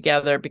came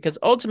together, because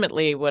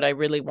ultimately what I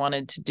really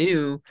wanted to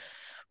do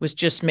was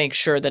just make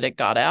sure that it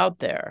got out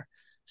there.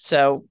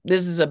 So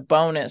this is a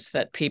bonus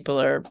that people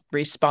are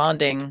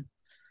responding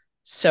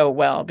so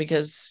well,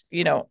 because,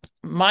 you know,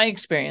 my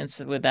experience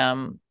with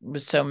them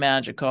was so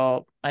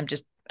magical. I'm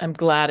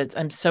glad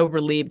I'm so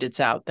relieved it's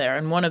out there.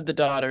 And one of the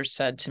daughters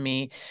said to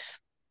me,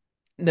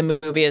 the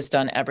movie has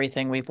done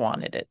everything we've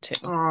wanted it to.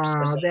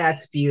 Oh,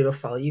 that's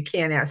beautiful. You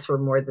can't ask for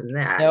more than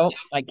that. Nope,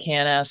 I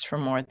can't ask for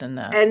more than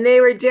that. And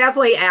they were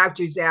definitely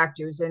actors,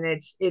 and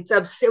it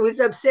was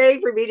upsetting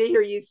for me to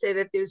hear you say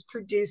that there's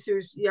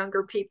producers,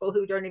 younger people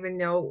who don't even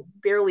know,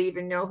 barely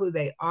even know who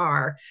they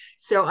are.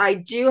 So I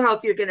do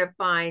hope you're going to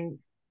find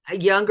a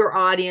younger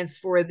audience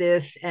for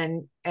this,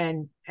 and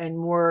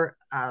more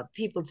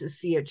people to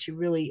see it, to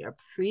really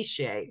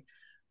appreciate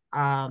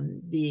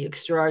the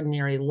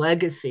extraordinary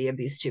legacy of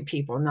these two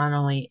people, not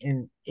only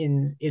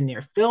in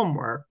their film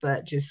work,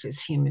 but just as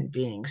human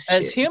beings too.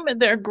 As human,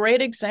 they're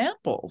great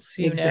examples,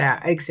 you know.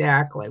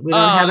 Exactly. We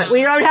don't have it.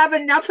 We don't have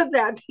enough of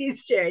that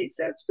these days.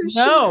 That's for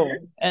sure.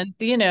 And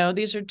you know,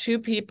 these are two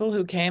people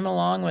who came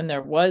along when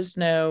there was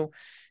no,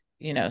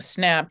 you know,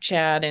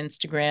 Snapchat,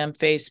 Instagram,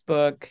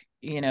 Facebook,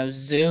 you know,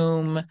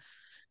 Zoom.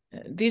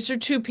 These are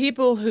two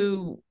people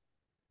who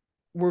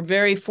were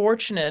very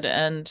fortunate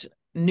and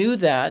knew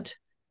that,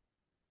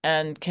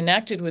 and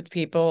connected with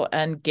people,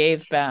 and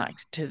gave back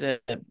to the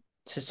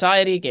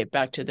society, gave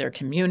back to their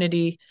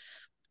community,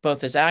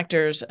 both as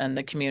actors and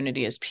the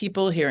community as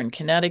people here in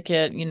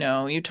Connecticut. You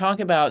know, you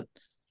talk about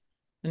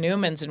the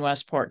Newmans in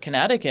Westport,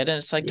 Connecticut, and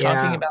it's like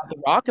talking about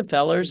the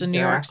Rockefellers in New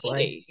York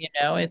City. You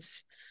know,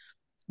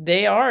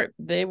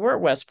 they were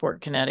Westport,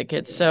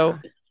 Connecticut. Yeah. So,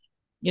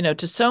 you know,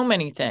 to so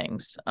many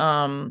things.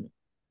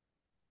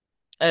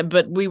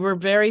 But we were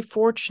very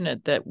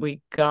fortunate that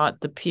we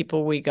got the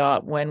people we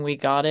got when we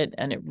got it.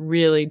 And it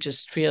really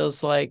just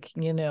feels like,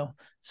 you know,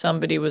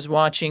 somebody was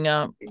watching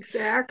up.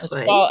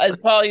 Exactly. As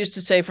Paul used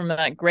to say, from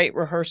that great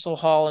rehearsal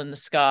hall in the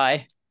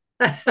sky.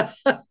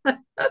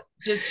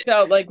 Just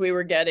felt like we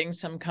were getting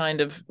some kind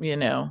of, you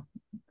know.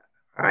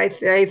 I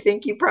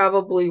think you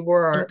probably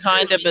were. Some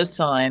kind of a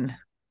sign.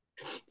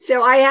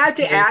 So I have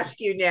to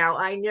ask you now,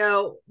 I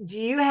know, do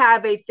you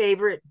have a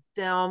favorite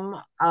film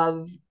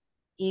of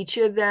each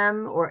of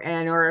them, or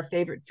a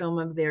favorite film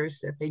of theirs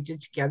that they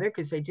did together?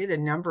 Because they did a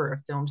number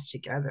of films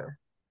together.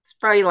 It's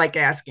probably like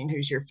asking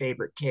who's your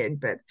favorite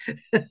kid, but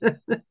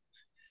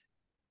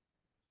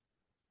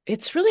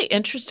it's really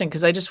interesting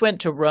because I just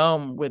went to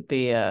Rome with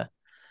the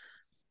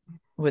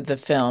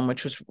film,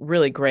 which was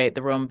really great,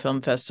 the Rome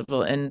Film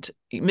Festival, and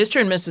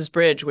Mr. and Mrs.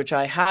 Bridge, which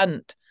I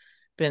hadn't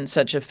been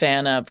such a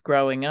fan of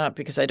growing up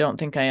because I don't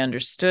think I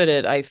understood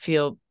it. I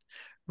feel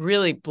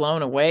really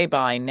blown away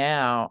by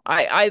now.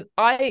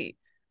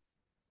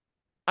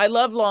 I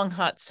love Long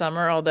Hot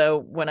Summer, although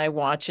when I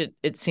watch it,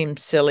 it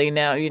seems silly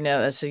now. You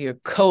know, that's your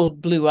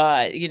cold blue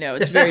eye. You know,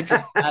 it's very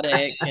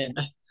dramatic,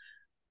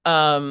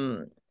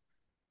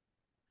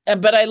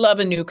 but I love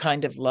A New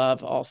Kind of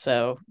Love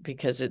also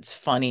because it's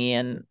funny,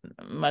 and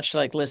much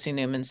like Lissy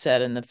Newman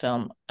said in the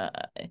film,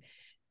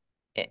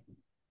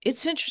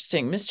 it's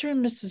interesting. Mr.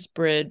 and Mrs.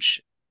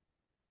 Bridge,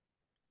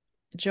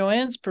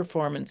 Joanne's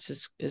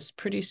performance is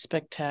pretty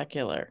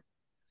spectacular.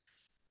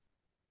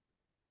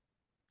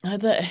 I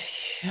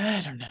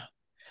don't know.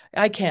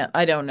 I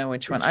don't know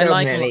which one. So I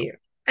like many.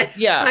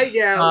 Yeah. I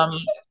know.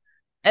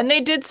 And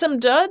they did some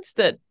duds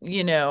that,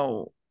 you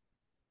know,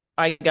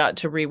 I got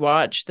to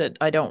rewatch that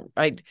I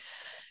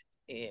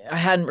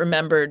hadn't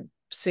remembered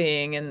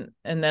seeing, and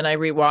then I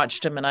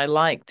rewatched them, and I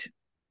liked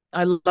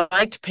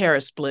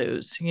Paris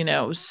Blues. You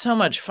know, it was so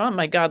much fun.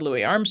 My God,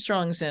 Louis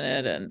Armstrong's in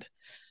it, and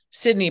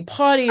Sidney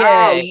Poitier.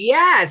 Oh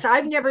yes,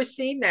 I've never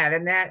seen that.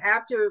 And that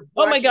after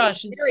oh my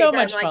gosh, it's so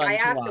much fun. I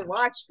have to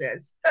watch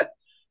this.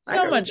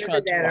 So much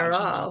fun that at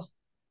all.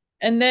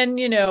 And then,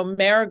 you know,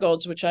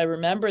 Marigolds, which I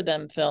remember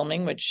them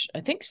filming, which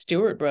I think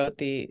Stewart wrote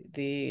the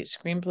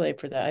screenplay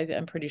for that.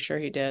 I'm pretty sure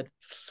he did.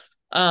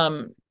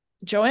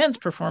 Joanne's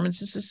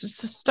performance is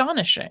just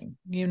astonishing.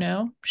 You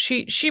know,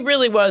 she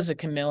really was a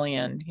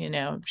chameleon. You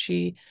know,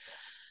 she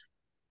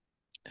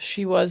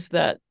was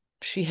that.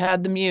 She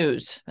had the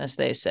muse, as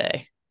they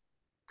say.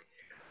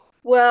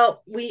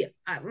 Well, we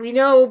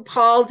know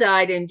Paul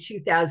died in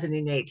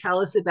 2008.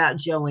 Tell us about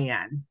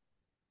Joanne.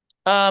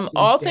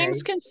 All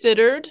things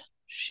considered,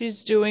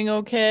 she's doing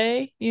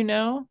okay, you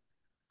know.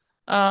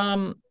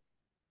 I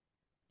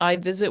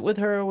visit with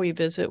her, we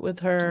visit with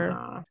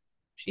her.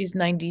 She's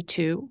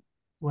 92.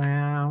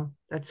 Wow,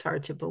 that's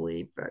hard to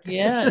believe, but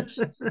yeah,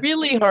 it's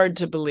really hard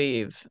to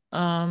believe.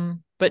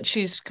 But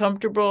she's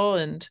comfortable,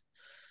 and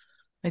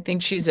I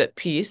think she's at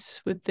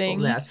peace with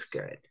things. Well, that's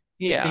good.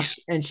 Yeah.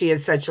 And she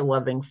has such a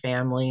loving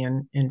family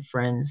and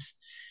friends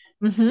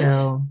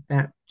So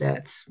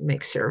that's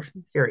makes her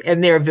very,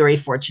 and they're very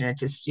fortunate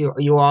to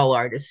you all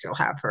are to still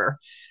have her,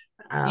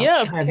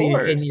 Yeah, of have you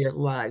in your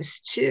course. lives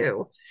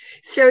too.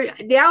 So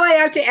now I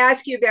have to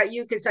ask you about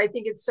you, because I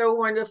think it's so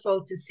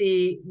wonderful to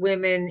see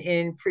women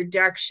in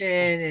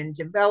production and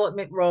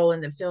development role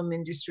in the film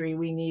industry.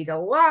 We need a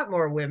lot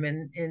more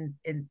women in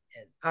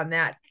on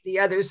that the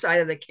other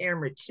side of the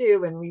camera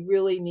too, and we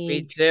really Me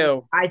need,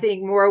 too. I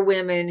think, more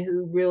women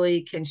who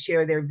really can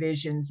share their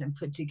visions and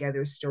put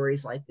together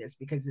stories like this,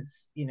 because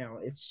it's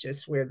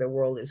just where the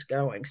world is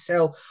going.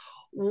 So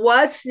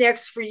what's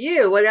next for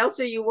you? What else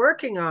are you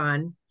working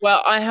on?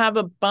 Well, I have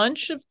a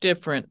bunch of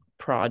different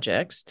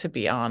projects, to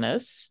be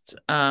honest.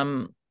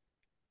 And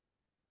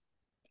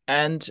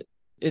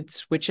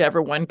it's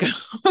whichever one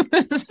goes.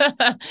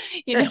 I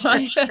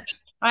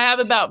have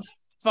about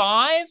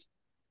five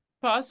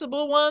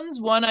possible ones.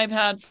 One I've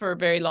had for a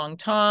very long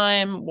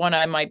time, one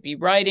I might be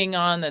writing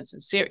on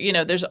that's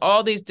a there's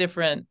all these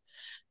different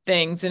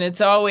things. And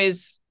it's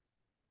always,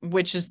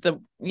 which is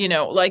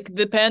like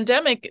the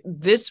pandemic,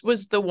 this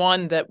was the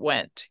one that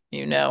went,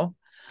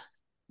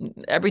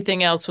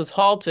 everything else was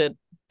halted,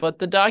 but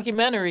the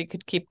documentary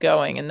could keep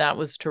going, and that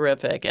was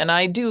terrific. And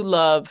I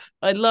love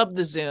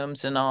the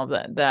zooms and all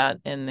that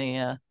in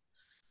the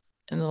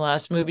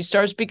last movie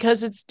stars,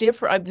 because it's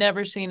different. I've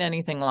never seen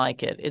anything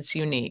like it. It's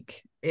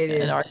unique It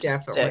and is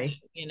artistic,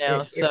 definitely,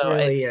 so it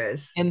really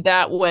is. in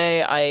that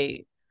way,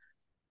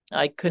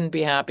 I couldn't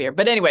be happier.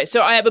 But anyway,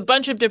 so I have a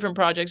bunch of different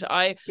projects.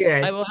 I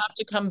Good. will have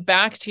to come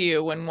back to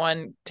you when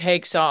one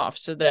takes off,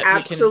 so that we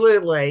can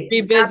Absolutely.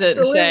 revisit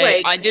and say,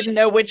 Absolutely. I didn't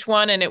know which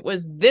one and it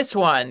was this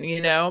one,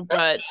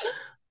 but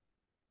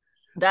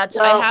I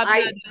Well, have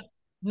had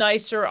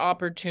nicer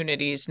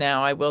opportunities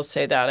now. I will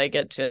say that I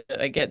get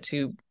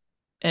to,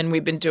 and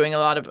we've been doing a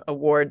lot of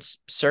awards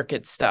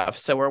circuit stuff.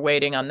 So we're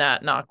waiting on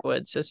that, knock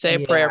wood. So say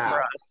a prayer yeah,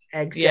 for us.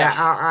 Yeah.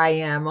 exactly. I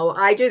am. Well,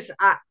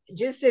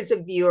 just as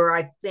a viewer,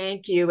 I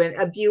thank you, and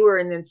a viewer,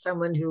 and then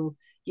someone who,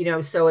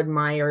 so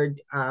admired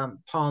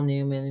Paul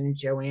Newman and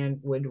Joanne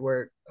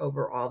Woodward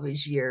over all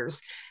these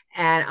years.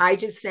 And I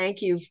just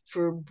thank you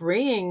for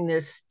bringing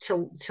this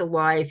to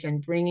life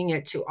and bringing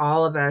it to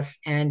all of us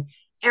and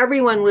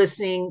everyone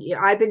listening.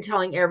 I've been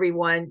telling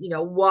everyone,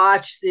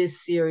 watch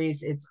this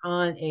series. It's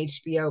on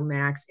HBO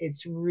Max.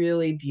 It's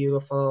really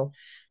beautiful.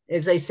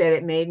 As I said,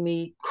 it made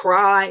me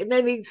cry. It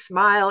made me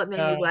smile. It made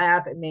me Oh,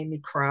 laugh. It made me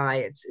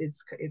cry.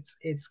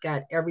 It's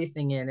got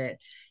everything in it,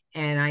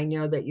 and I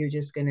know that you're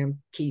just going to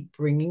keep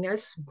bringing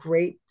us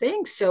great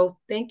things. So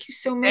thank you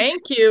so much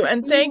thank you. for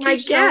And being thank my you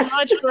so guest.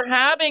 much for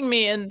having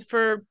me and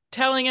for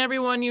telling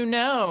everyone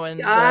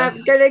And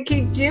I'm going to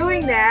keep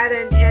doing that,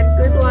 and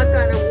good luck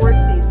on award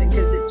season,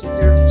 because it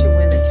deserves to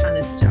win a ton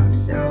of stuff.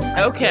 So I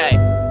thank okay.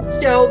 you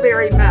so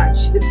very much.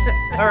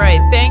 All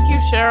right. Thank you,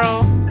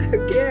 Cheryl.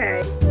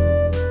 Okay.